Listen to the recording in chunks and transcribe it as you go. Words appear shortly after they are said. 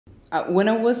When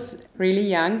I was really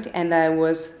young and I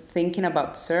was thinking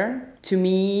about CERN, to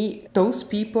me, those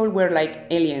people were like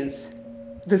aliens,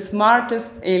 the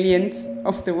smartest aliens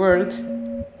of the world.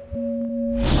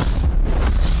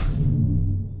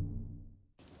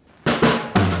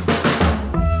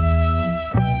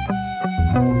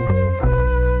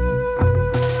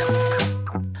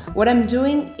 What I'm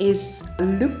doing is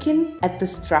looking at the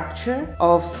structure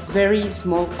of very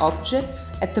small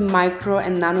objects at the micro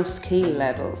and nanoscale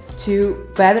level to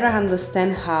better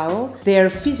understand how their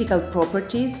physical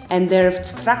properties and their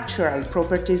structural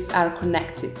properties are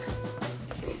connected.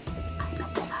 I'm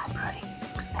at the library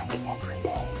like every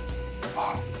day,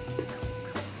 and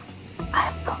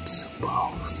I'm not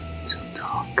supposed to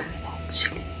talk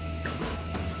actually,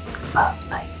 but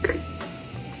like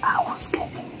I was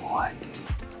getting bored.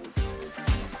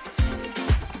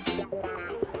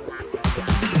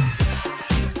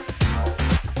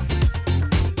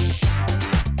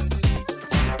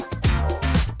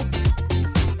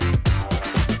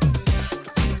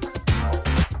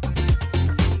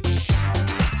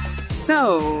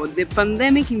 So, the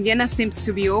pandemic in Vienna seems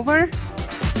to be over.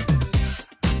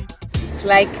 It's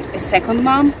like a second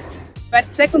mom.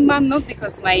 But second mom not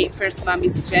because my first mom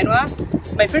is Genoa,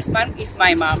 because my first mom is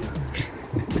my mom.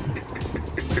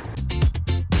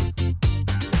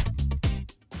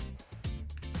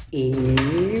 Et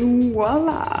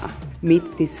voila!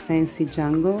 Meet this fancy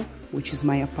jungle, which is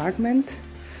my apartment.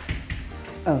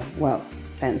 Oh, well,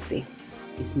 fancy.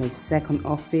 It's my second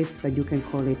office, but you can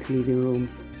call it living room.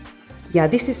 Yeah,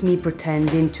 this is me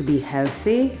pretending to be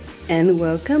healthy. And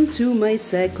welcome to my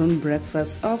second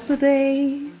breakfast of the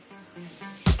day.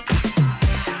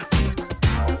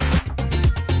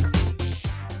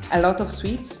 A lot of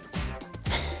sweets.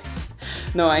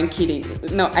 No, I'm kidding.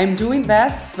 No, I'm doing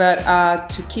that, but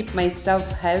to keep myself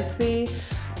healthy,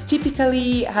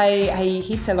 typically I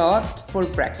eat a lot for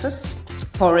breakfast.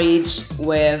 Porridge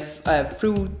with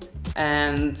fruit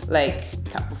and like a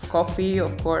cup of coffee,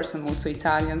 of course. I'm also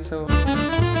Italian, so.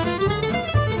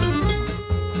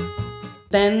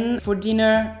 Then for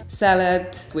dinner,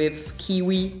 salad with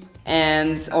kiwi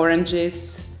and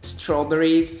oranges,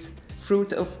 strawberries,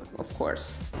 fruit of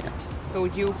course. Yeah.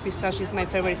 Told you, pistachio is my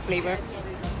favorite flavor.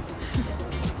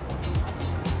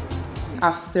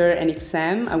 After an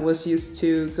exam, I was used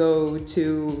to go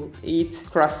to eat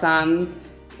croissant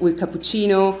with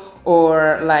cappuccino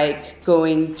or like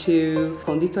going to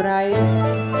conditorei.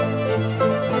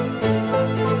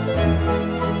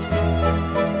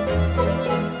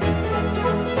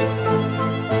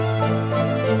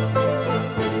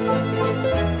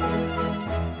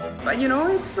 But you know,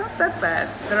 it's not that bad.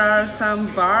 There are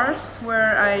some bars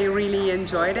where I really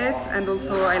enjoyed it, and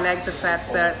also I like the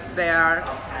fact that they are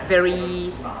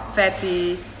very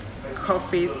fatty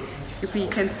coffees, if we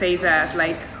can say that,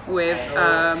 like with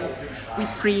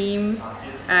cream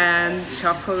and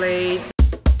chocolate.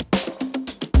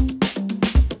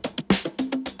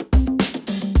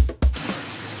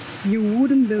 You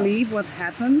wouldn't believe what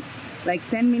happened like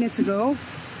 10 minutes ago.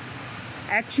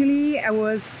 Actually, I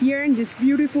was here in this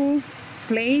beautiful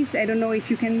place. I don't know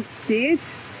if you can see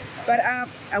it, but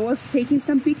I was taking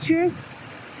some pictures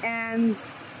and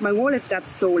my wallet got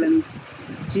stolen.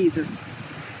 Jesus.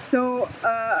 So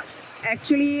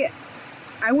actually,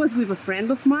 I was with a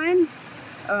friend of mine.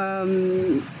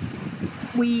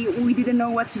 We didn't know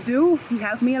what to do. He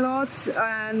helped me a lot,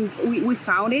 and we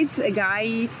found it. A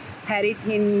guy had it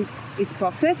in his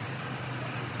pocket.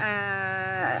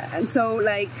 And so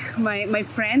like my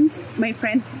friend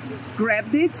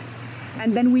grabbed it,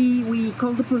 and then we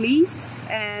called the police,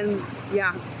 and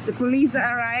yeah, the police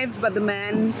arrived, but the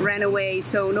man ran away,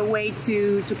 so no way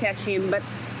to catch him. But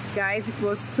guys, it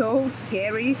was so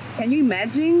scary. Can you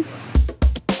imagine?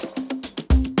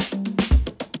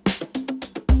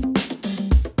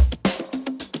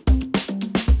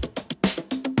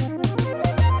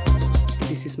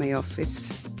 This is my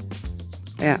office.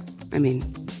 Yeah, I mean,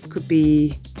 could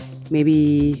be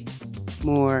maybe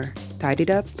more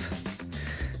tidied up,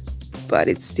 but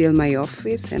it's still my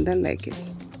office and I like it.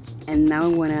 And now I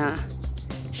wanna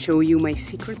show you my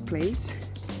secret place.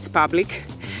 It's public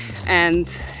and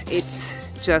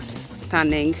it's just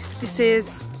stunning. This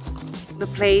is the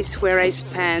place where I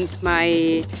spend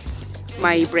my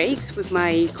breaks with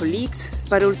my colleagues,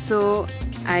 but also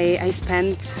I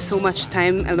spend so much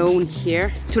time alone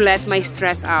here to let my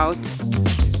stress out.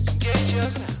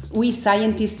 We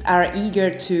scientists are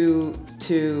eager to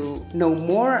to know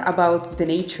more about the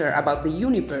nature, about the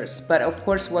universe. But of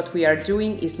course, what we are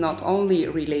doing is not only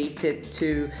related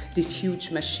to this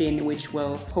huge machine which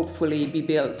will hopefully be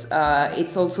built.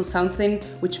 It's also something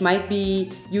which might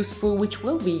be useful, which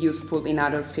will be useful in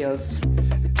other fields.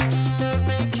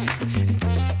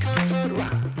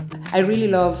 I really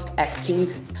love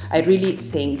acting. I really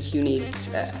think you need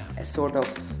a sort of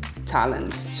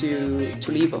talent to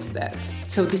live off that.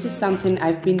 So this is something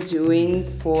I've been doing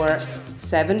for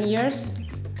 7 years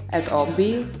as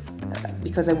hobby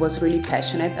because I was really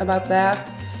passionate about that.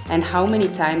 And how many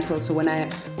times also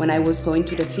when I was going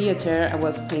to the theater, I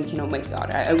was thinking, oh my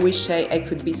God, I wish I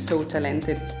could be so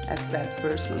talented as that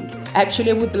person.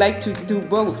 Actually, I would like to do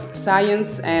both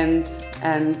science and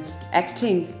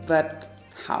acting, but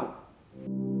how?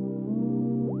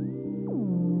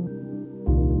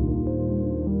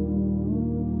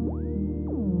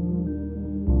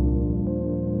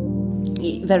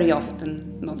 Very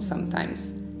often, not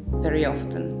sometimes, very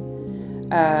often.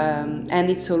 And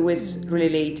it's always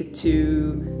related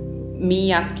to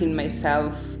me asking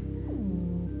myself,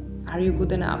 are you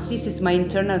good enough? This is my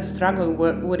internal struggle,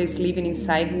 what is living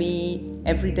inside me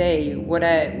every day, what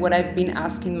I've been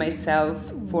asking myself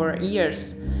for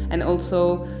years, and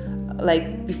also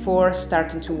like before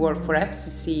starting to work for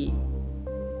FCC.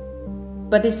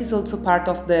 But this is also part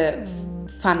of the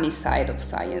funny side of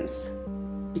science,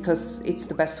 because it's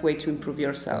the best way to improve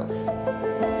yourself.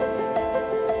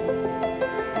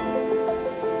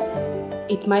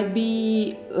 It might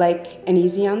be like an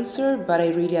easy answer, but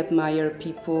I really admire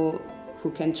people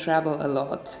who can travel a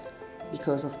lot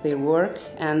because of their work,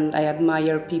 and I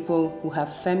admire people who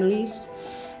have families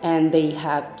and they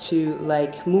have to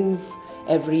like move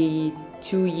every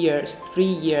 2 years, 3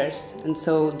 years, and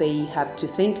so they have to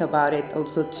think about it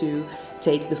also to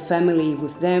take the family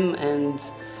with them, and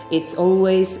it's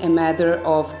always a matter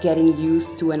of getting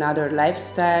used to another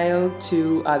lifestyle,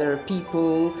 to other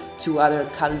people, to other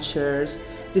cultures.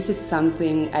 This is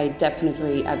something I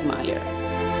definitely admire.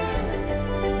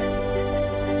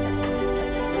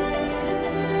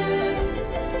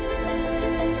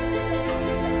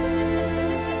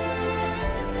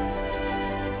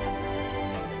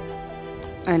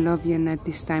 I love Vienna at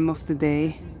this time of the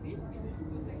day.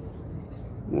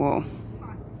 Whoa,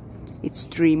 it's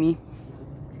dreamy.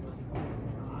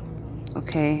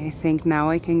 Okay, I think now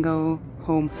I can go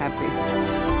home happy.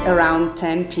 Around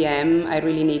 10 p.m. I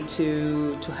really need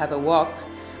to have a walk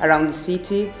around the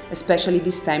city, especially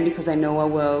this time because I know I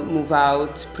will move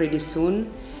out pretty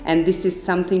soon. And this is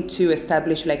something to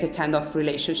establish like a kind of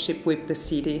relationship with the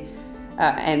city.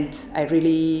 And I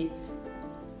really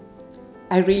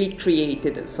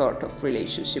created a sort of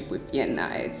relationship with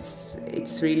Vienna. It's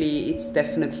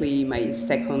definitely my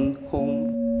second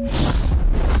home.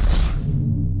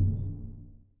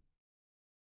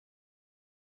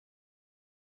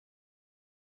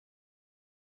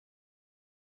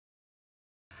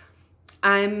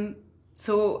 I'm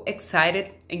so excited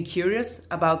and curious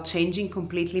about changing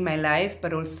completely my life,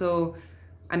 but also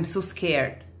I'm so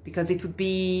scared because it would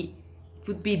be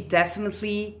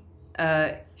definitely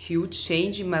a huge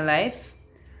change in my life,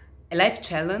 a life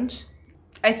challenge.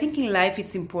 I think in life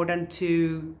it's important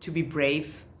to be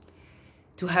brave,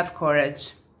 to have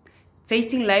courage.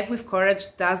 Facing life with courage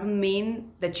doesn't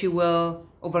mean that you will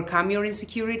overcome your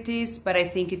insecurities, but I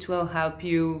think it will help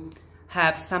you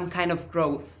have some kind of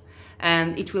growth.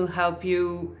 And it will help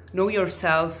you know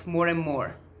yourself more and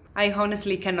more. I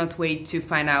honestly cannot wait to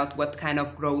find out what kind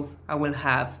of growth I will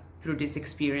have through this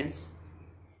experience.